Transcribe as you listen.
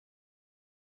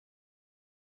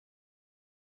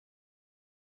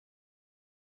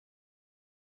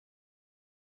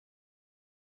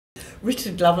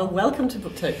Richard Glover, welcome to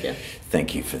Booktopia.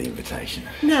 Thank you for the invitation.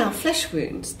 Now, Flesh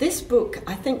Wounds. This book,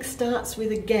 I think, starts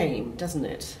with a game, doesn't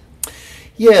it?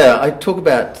 Yeah, I talk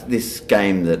about this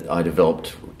game that I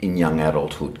developed in young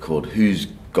adulthood called Who's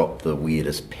Got the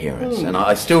Weirdest Parents? And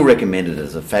I still recommend it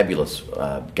as a fabulous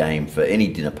game for any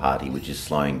dinner party which is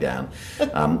slowing down.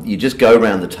 You just go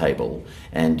around the table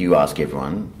and you ask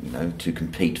everyone, to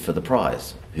compete for the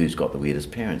prize. Who's got the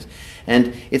weirdest parents?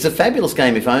 And it's a fabulous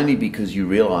game, if only because you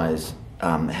realise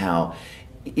how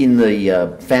in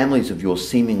the families of your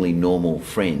seemingly normal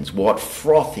friends, what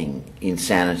frothing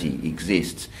insanity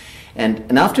exists.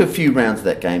 And after a few rounds of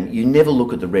that game, you never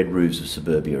look at the red roofs of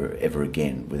suburbia ever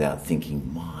again without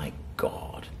thinking, my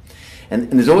God. And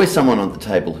there's always someone on the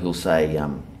table who'll say,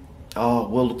 oh,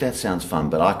 well, look, that sounds fun,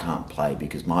 but I can't play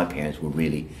because my parents were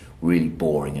really, really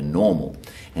boring and normal.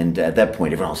 And at that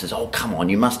point, everyone says, oh, come on,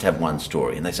 you must have one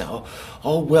story. And they say,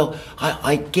 oh well,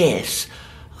 I guess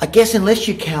unless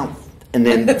you count... And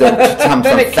then there'll come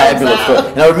some fabulous story.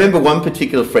 And I remember one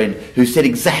particular friend who said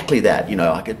exactly that,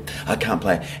 I can't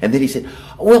play. And then he said,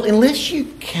 well, unless you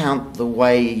count the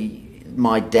way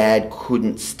my dad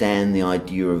couldn't stand the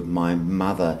idea of my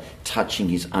mother touching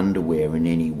his underwear in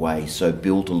any way, so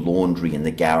built a laundry in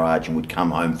the garage and would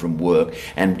come home from work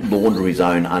and launder his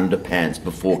own underpants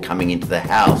before coming into the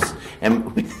house.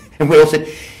 And we all said,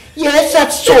 yes,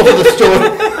 that's sort of the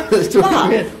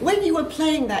story. But when you were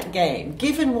playing that game,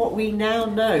 given what we now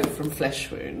know from Flesh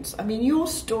Wounds, I mean, your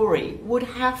story would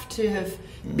have to have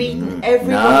beaten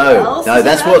everyone else. No,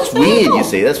 that's what's weird, you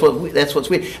see. That's what's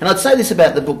weird. And I'd say this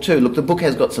about the book too. Look, the book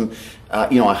has got some,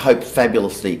 I hope,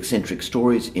 fabulously eccentric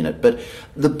stories in it. But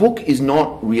the book is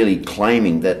not really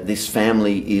claiming that this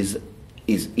family is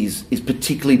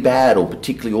particularly bad or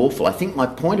particularly awful. I think my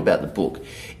point about the book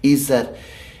is that,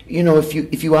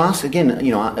 if you ask, again,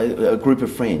 a group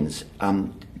of friends,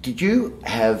 did you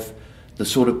have the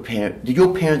sort of did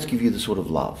your parents give you the sort of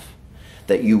love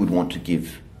that you would want to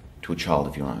give to a child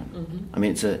of your own? Mm-hmm. I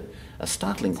mean, it's a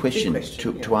startling question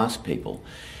to ask people.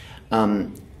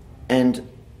 And,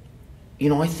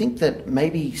 I think that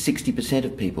maybe 60%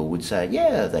 of people would say,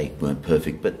 yeah, they weren't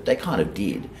perfect, but they kind of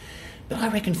did. But I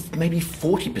reckon maybe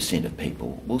 40% of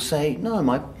people will say, no,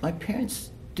 my parents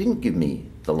didn't give me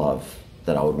the love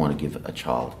that I would want to give a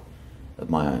child of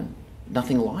my own.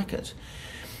 Nothing like it.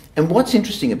 And what's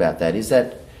interesting about that is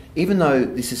that even though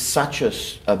this is such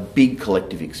a big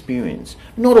collective experience,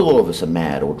 not all of us are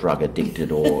mad or drug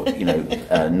addicted or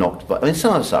knocked by. I mean,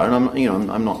 some of us are,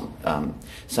 and I'm not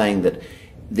saying that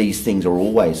these things are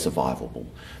always survivable,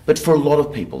 but for a lot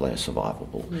of people they're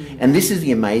survivable. Mm. And this is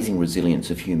the amazing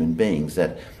resilience of human beings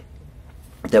that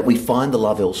we find the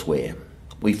love elsewhere.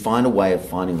 We find a way of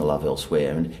finding the love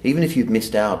elsewhere, and even if you've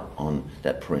missed out on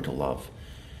that parental love,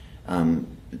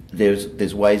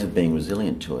 there's ways of being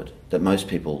resilient to it that most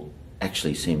people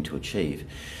actually seem to achieve.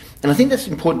 And I think that's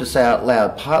important to say out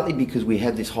loud, partly because we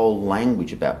have this whole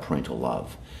language about parental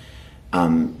love.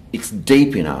 It's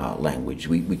deep in our language.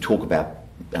 We talk about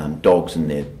dogs and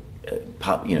their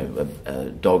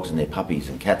dogs and their puppies,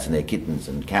 and cats and their kittens,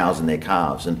 and cows and their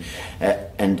calves, and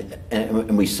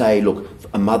we say, look,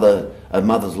 a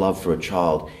mother's love for a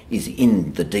child is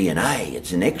in the DNA.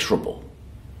 It's inexorable.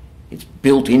 It's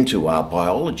built into our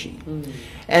biology. Mm.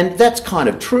 And that's kind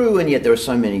of true, and yet there are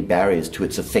so many barriers to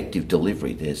its effective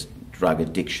delivery. There's drug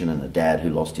addiction, and a dad who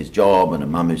lost his job, and a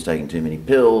mum who's taking too many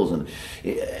pills, and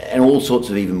all sorts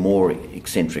of even more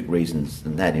eccentric reasons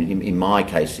than that. In my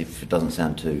case, if it doesn't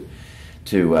sound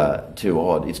too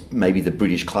odd, it's maybe the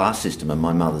British class system, and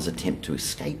my mother's attempt to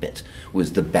escape it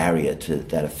was the barrier to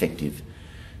that effective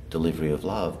delivery of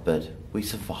love, but we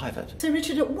survive it. So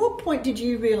Richard, at what point did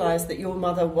you realise that your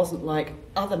mother wasn't like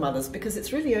other mothers? Because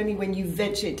it's really only when you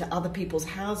venture into other people's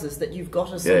houses that you've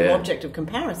got a sort of object of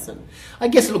comparison. I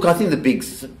guess, look, I think the big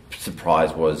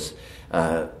surprise was,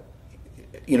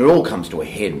 it all comes to a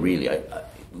head really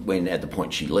when at the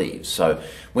point she leaves. So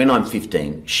when I'm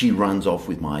 15, she runs off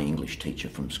with my English teacher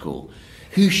from school,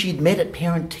 who she'd met at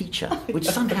parent-teacher, which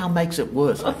somehow makes it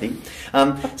worse, I think.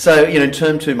 So, in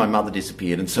term 2, my mother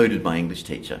disappeared, and so did my English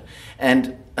teacher.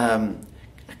 And kind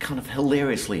of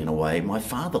hilariously, in a way, my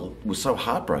father was so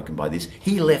heartbroken by this,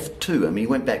 he left too. I mean, he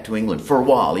went back to England for a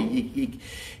while. He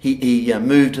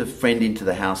moved a friend into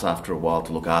the house after a while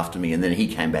to look after me, and then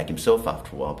he came back himself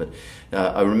after a while. But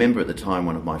I remember at the time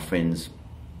one of my friends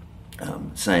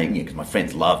saying, because my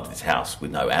friends loved this house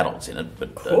with no adults in it, but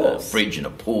a fridge and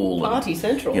a pool. Party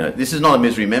central. This is not a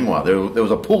misery memoir. There was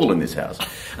a pool in this house.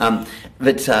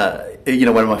 But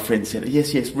one of my friends said,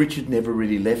 yes, Richard never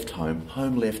really left home.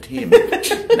 Home left him.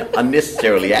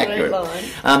 Unnecessarily accurate.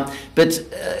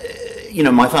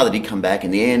 my father did come back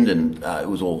in the end, and it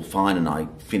was all fine, and I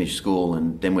finished school,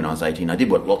 and then when I was 18, I did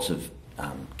what lots of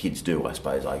kids do, I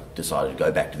suppose. I decided to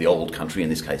go back to the old country, in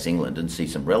this case England, and see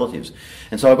some relatives.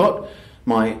 And so I got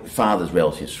my father's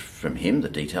relatives from him, the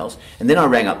details, and then I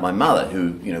rang up my mother,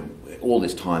 who, all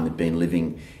this time had been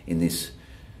living in this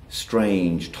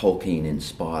strange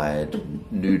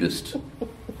Tolkien-inspired nudist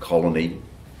colony,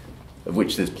 of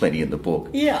which there's plenty in the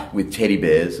book, with teddy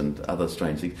bears and other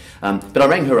strange things. But I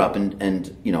rang her up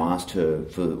and asked her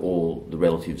for all the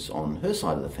relatives on her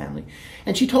side of the family,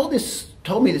 and she told me this.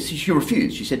 She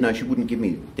refused. She said no, she wouldn't give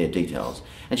me their details,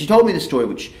 and she told me this story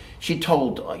which she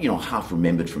told, half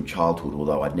remembered from childhood,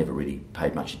 although I'd never really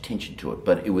paid much attention to it.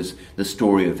 But it was the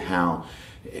story of how,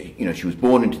 she was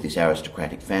born into this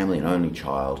aristocratic family, an only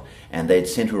child, and they'd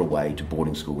sent her away to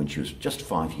boarding school when she was just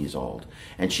 5 years old.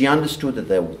 And she understood that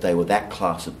they were that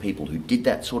class of people who did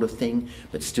that sort of thing,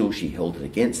 but still she held it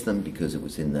against them because it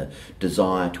was in the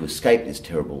desire to escape this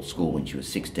terrible school when she was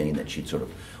 16 that she'd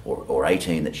or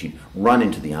 18, that she'd run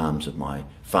into the arms of my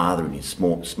father in his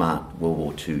smart World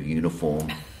War II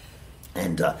uniform,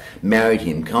 and married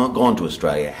him, gone to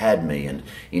Australia, had me, and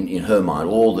in her mind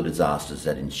all the disasters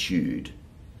that ensued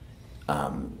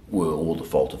were all the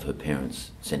fault of her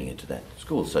parents sending her to that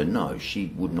school. So no, she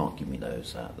would not give me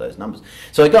those numbers.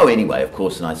 So I go anyway, of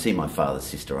course, and I see my father's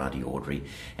sister, Auntie Audrey,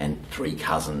 and 3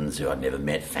 cousins who I'd never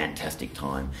met. Fantastic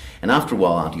time. And after a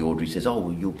while, Auntie Audrey says, "Oh,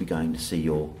 well, you'll be going to see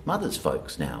your mother's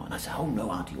folks now." And I say, "Oh no,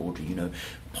 Auntie Audrey,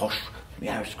 posh,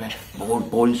 aristocrat,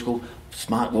 boarding school,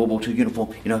 smart World War II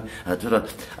uniform,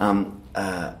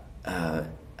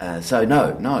 so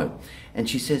no." And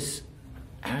she says,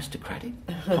 "Aristocratic,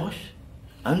 posh,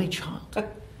 only child."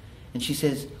 And she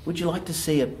says, "Would you like to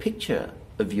see a picture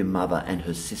of your mother and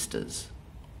her sisters?"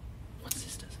 "What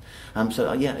sisters?"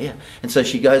 Yeah. And so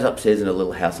she goes upstairs in her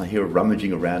little house, and I hear her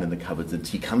rummaging around in the cupboards, and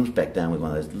she comes back down with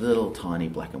one of those little tiny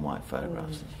black and white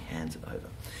photographs, and she hands it over.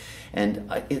 And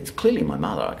it's clearly my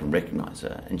mother. I can recognise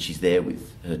her, and she's there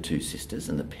with her 2 sisters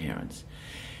and the parents.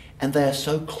 And they are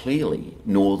so clearly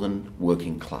northern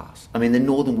working class. I mean, they're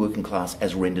northern working class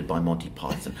as rendered by Monty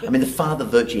Python. I mean, the father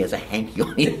virtually has a hanky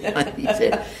on him, he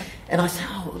said. And I said,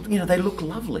 "Oh, they look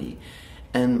lovely."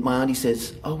 And my auntie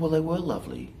says, "Oh, well, they were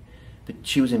lovely." But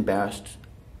she was embarrassed.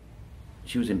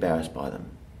 She was embarrassed by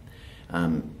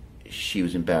them. She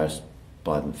was embarrassed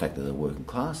by the fact that they're working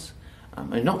class.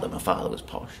 And not that my father was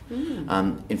posh.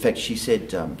 In fact, she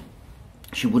said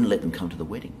she wouldn't let them come to the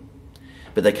wedding.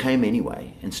 But they came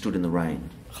anyway and stood in the rain,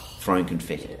 throwing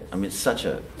confetti. Yes. I mean, it's such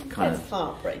a kind That's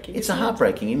heartbreaking. It's a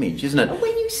heartbreaking image, isn't it?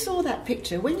 When you saw that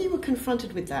picture, when you were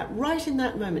confronted with that, right in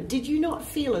that moment, did you not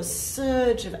feel a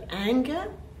surge of anger?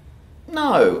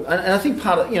 No, and I think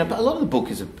part of, a lot of the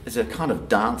book is a kind of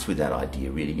dance with that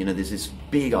idea, really. There's this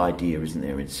big idea, isn't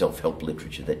there, in self-help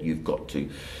literature that you've got to,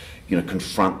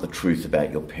 confront the truth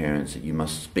about your parents, that you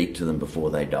must speak to them before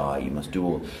they die, you must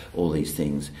do all these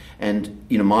things. And,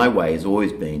 my way has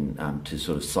always been to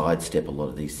sort of sidestep a lot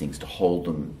of these things, to hold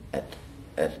them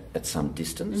at some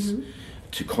distance,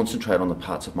 to concentrate on the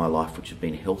parts of my life which have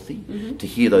been healthy, to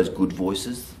hear those good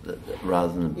voices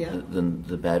rather than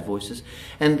the bad voices.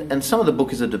 And some of the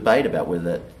book is a debate about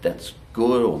whether that's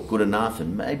good or good enough,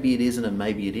 and maybe it isn't and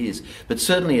maybe it is. But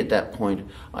certainly at that point,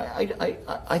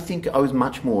 I think I was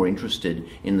much more interested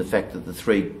in the fact that the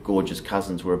 3 gorgeous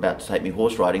cousins were about to take me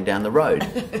horse riding down the road,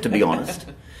 to be honest.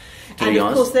 And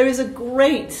of course, there is a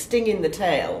great sting in the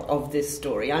tail of this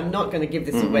story. I'm not going to give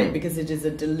this away because it is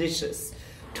a delicious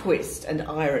twist and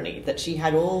irony that she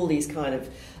had all these kind of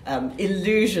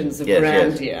illusions of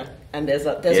grandeur, and there's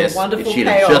a wonderful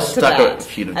payoff to that.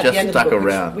 If she'd have just stuck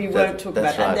around, we won't talk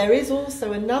about. Right. And there is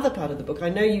also another part of the book. I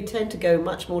know you tend to go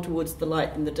much more towards the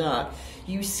light than the dark.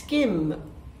 You skim,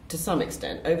 to some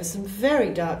extent, over some very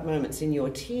dark moments in your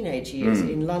teenage years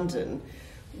in London,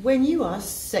 when you are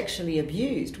sexually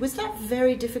abused. Was that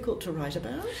very difficult to write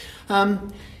about?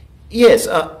 Yes,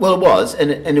 well, it was,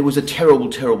 and it was a terrible,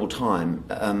 terrible time.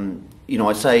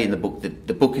 I say in the book that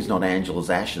the book is not Angela's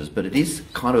Ashes, but it is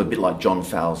kind of a bit like John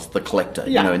Fowles' The Collector,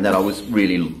 in that I was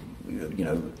really,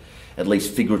 at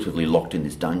least figuratively locked in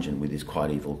this dungeon with this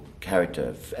quite evil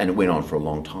character, and it went on for a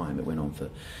long time. It went on for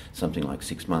something like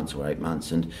 6 months or 8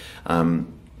 months, and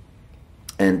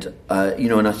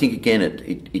I think again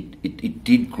it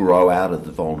did grow out of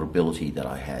the vulnerability that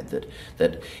I had.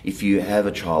 That if you have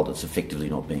a child that's effectively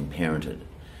not being parented,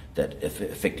 that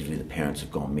effectively the parents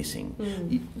have gone missing,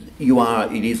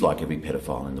 it is like every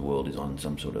pedophile in the world is on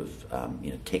some sort of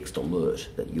text alert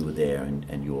that you were there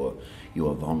and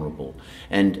you're vulnerable.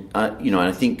 And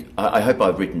I think I hope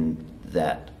I've written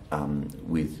that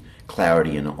with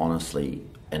clarity and honestly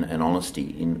and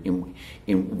honesty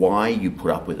in why you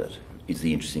put up with it is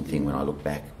the interesting thing when I look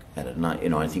back at it.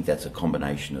 And I think that's a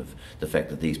combination of the fact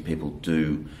that these people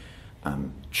do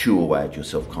chew away at your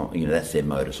self. That's their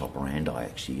modus operandi.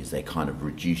 Actually, is they kind of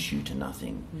reduce you to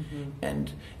nothing,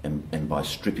 and by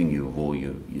stripping you of all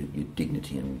your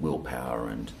dignity and willpower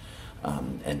and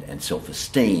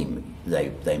self-esteem,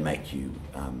 they make you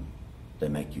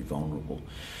vulnerable.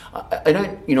 I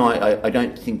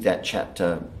don't think that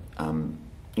chapter.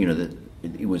 That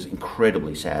it was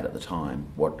incredibly sad at the time.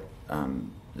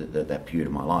 That period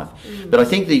of my life, but I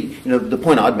think the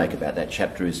point I'd make about that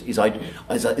chapter is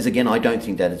again, I don't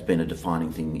think that has been a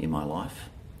defining thing in my life.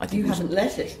 I think you haven't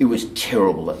let it. It was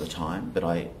terrible at the time, but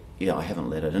I haven't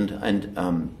let it,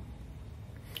 and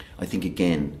I think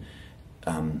again,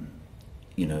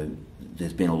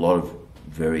 there's been a lot of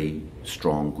very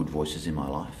strong, good voices in my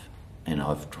life, and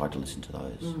I've tried to listen to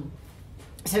those.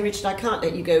 So, Richard, I can't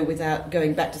let you go without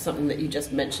going back to something that you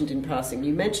just mentioned in passing.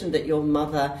 You mentioned that your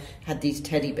mother had these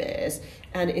teddy bears,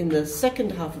 and in the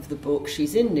second half of the book,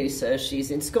 she's in Noosa,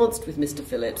 she's ensconced with Mr.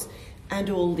 Phillips,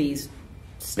 and all these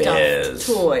stuffed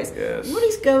toys. Yes. What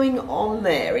is going on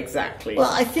there exactly? Well,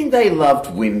 I think they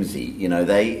loved whimsy.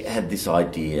 They had this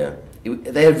idea.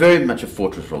 They had very much a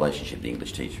fortress relationship, the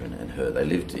English teacher and her. They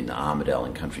lived in Armidale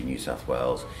in country New South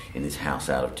Wales, in this house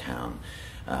out of town.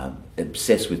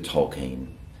 Obsessed with Tolkien.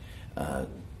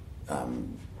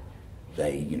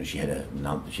 She had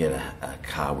a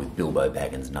car with Bilbo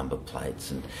Baggins number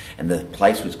plates, and the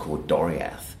place was called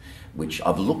Doriath, which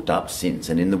I've looked up since.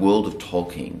 And in the world of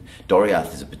Tolkien,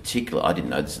 Doriath is a particular. I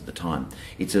didn't know this at the time.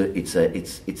 It's an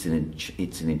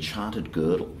enchanted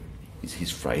girdle. Is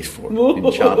his phrase for it?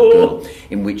 Enchanted girdle,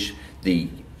 in which the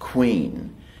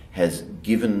Queen has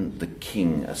given the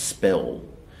king a spell,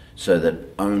 so that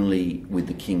only with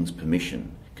the king's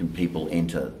permission can people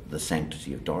enter the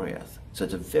sanctity of Doriath. So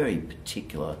it's a very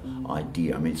particular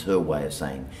idea. I mean, it's her way of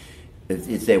saying,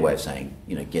 it's their way of saying,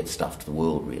 get stuff to the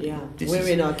world, really. Yeah. We're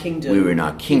in our kingdom. We're in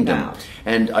our kingdom.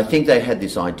 And I think they had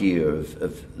this idea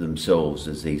of themselves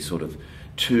as these sort of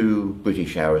two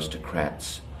British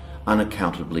aristocrats,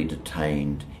 unaccountably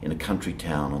detained in a country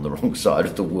town on the wrong side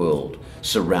of the world,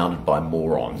 surrounded by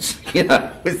morons,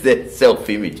 with their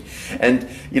self-image. And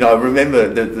I remember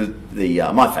the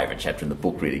my favourite chapter in the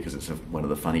book, really, because it's one of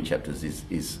the funny chapters,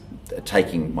 is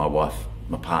taking my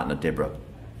partner Deborah,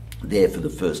 there for the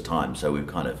first time. So we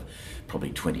were kind of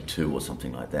probably 22 or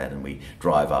something like that, and we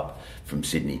drive up from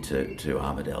Sydney to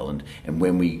Armidale, and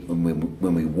when we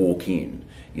walk in,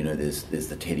 there's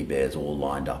the teddy bears all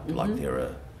lined up like they're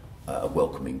a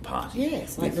welcoming party.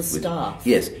 Yes, like the staff.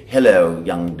 Yes, hello,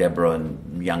 young Deborah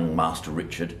and young Master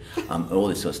Richard, and all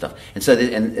this sort of stuff. And so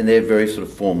they're very sort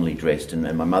of formally dressed, and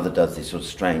my mother does this sort of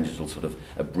strange little sort of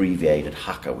abbreviated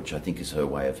haka, which I think is her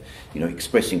way of,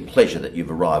 expressing pleasure that you've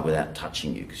arrived without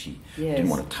touching you, because she didn't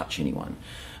want to touch anyone.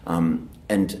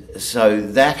 And so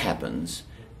that happens,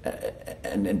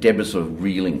 and Deborah's sort of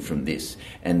reeling from this,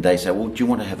 and they say, well, do you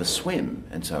want to have a swim?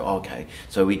 And so, okay.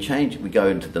 So we go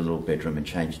into the little bedroom and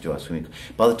change to our swimming.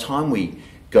 By the time we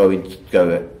go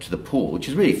to the pool, which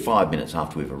is really 5 minutes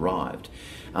after we've arrived,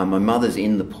 my mother's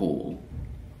in the pool,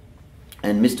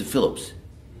 and Mr. Phillips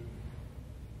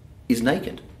is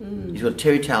naked. He's got a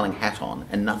terry toweling hat on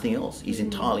and nothing else. He's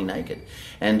entirely naked.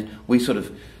 And we sort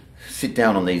of sit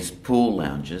down on these pool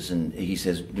lounges, and he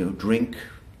says, drink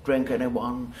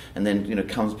anyone, and then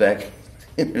comes back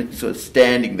and sort of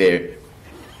standing there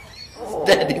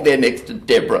next to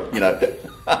Deborah,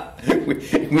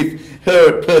 with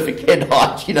her at perfect head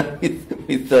height,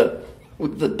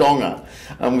 with the donga,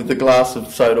 with the glass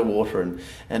of soda water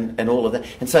and all of that,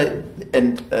 and so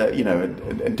and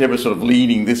Deborah sort of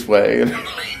leaning this way and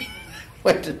leaning that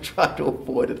way to try to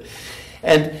avoid it.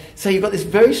 And so you've got this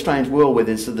very strange world where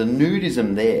there's the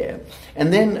nudism there,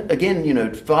 and then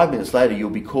again, 5 minutes later you'll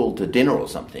be called to dinner or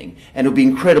something, and it'll be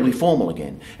incredibly formal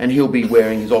again, and he'll be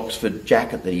wearing his Oxford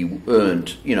jacket that he earned,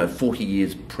 40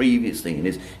 years previously, and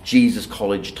his Jesus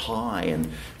College tie, and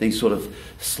these sort of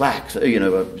slacks, sort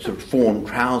of fawn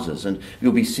trousers, and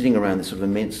you'll be sitting around this sort of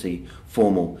immensely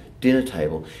formal dinner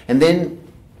table, and then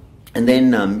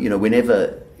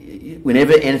whenever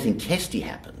anything testy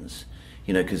happens.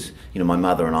 Because my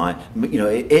mother and I,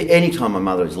 any time my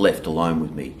mother is left alone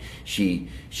with me, she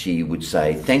would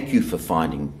say, "Thank you for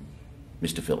finding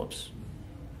Mr. Phillips,"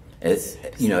 as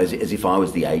if I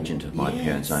was the agent of my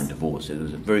parents' own divorce. It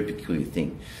was a very peculiar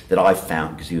thing that I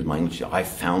found, because he was my English teacher. I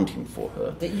found him for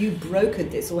her. That you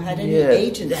brokered this or had any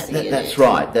agency in that's it.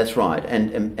 That's right.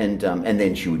 And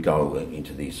then she would go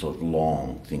into these sort of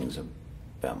long things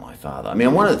about my father. I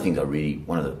mean, one of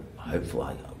the hopeful.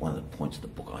 One of the points of the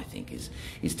book, I think, is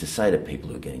to say to people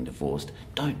who are getting divorced,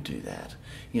 don't do that.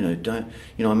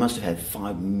 I must have had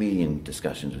 5 million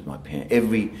discussions with my parents.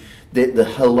 The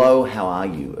hello, how are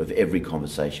you of every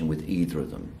conversation with either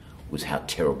of them was how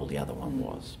terrible the other one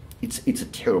was. It's a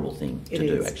terrible thing to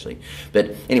do, actually.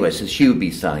 But anyway, so she would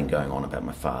be going on about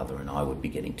my father, and I would be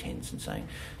getting tense and saying,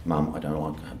 Mum, I don't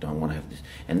want to have this.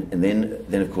 And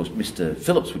then of course Mr.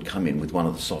 Phillips would come in with one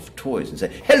of the soft toys and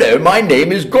say, hello, my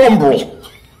name is Gombrel.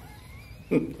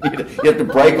 You have to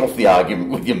break off the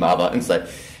argument with your mother and say,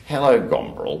 hello,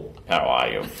 Gombrel, how are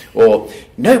you? Or,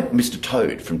 no, Mr.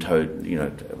 Toad from Toad,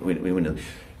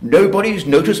 nobody's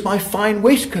noticed my fine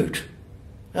waistcoat.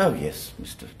 Oh, yes,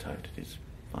 Mr. Toad, it is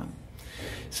fine.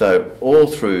 So all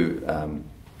through,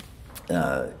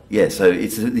 so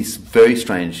it's this very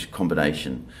strange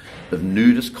combination of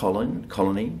nudist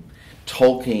colony,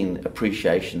 Tolkien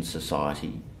Appreciation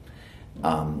Society,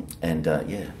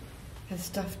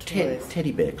 stuffed toys.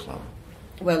 Teddy Bear Club.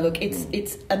 Well, look,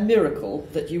 it's a miracle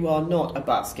that you are not a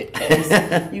basket case.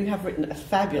 You have written a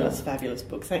fabulous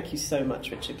book. Thank you so much,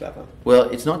 Richard Glover. Well,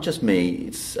 it's not just me.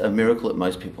 It's a miracle that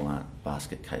most people aren't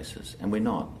basket cases, and we're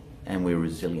not, and we're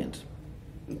resilient.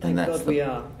 Thank God we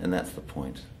are. And that's the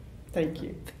point. Thank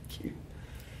you. Thank you.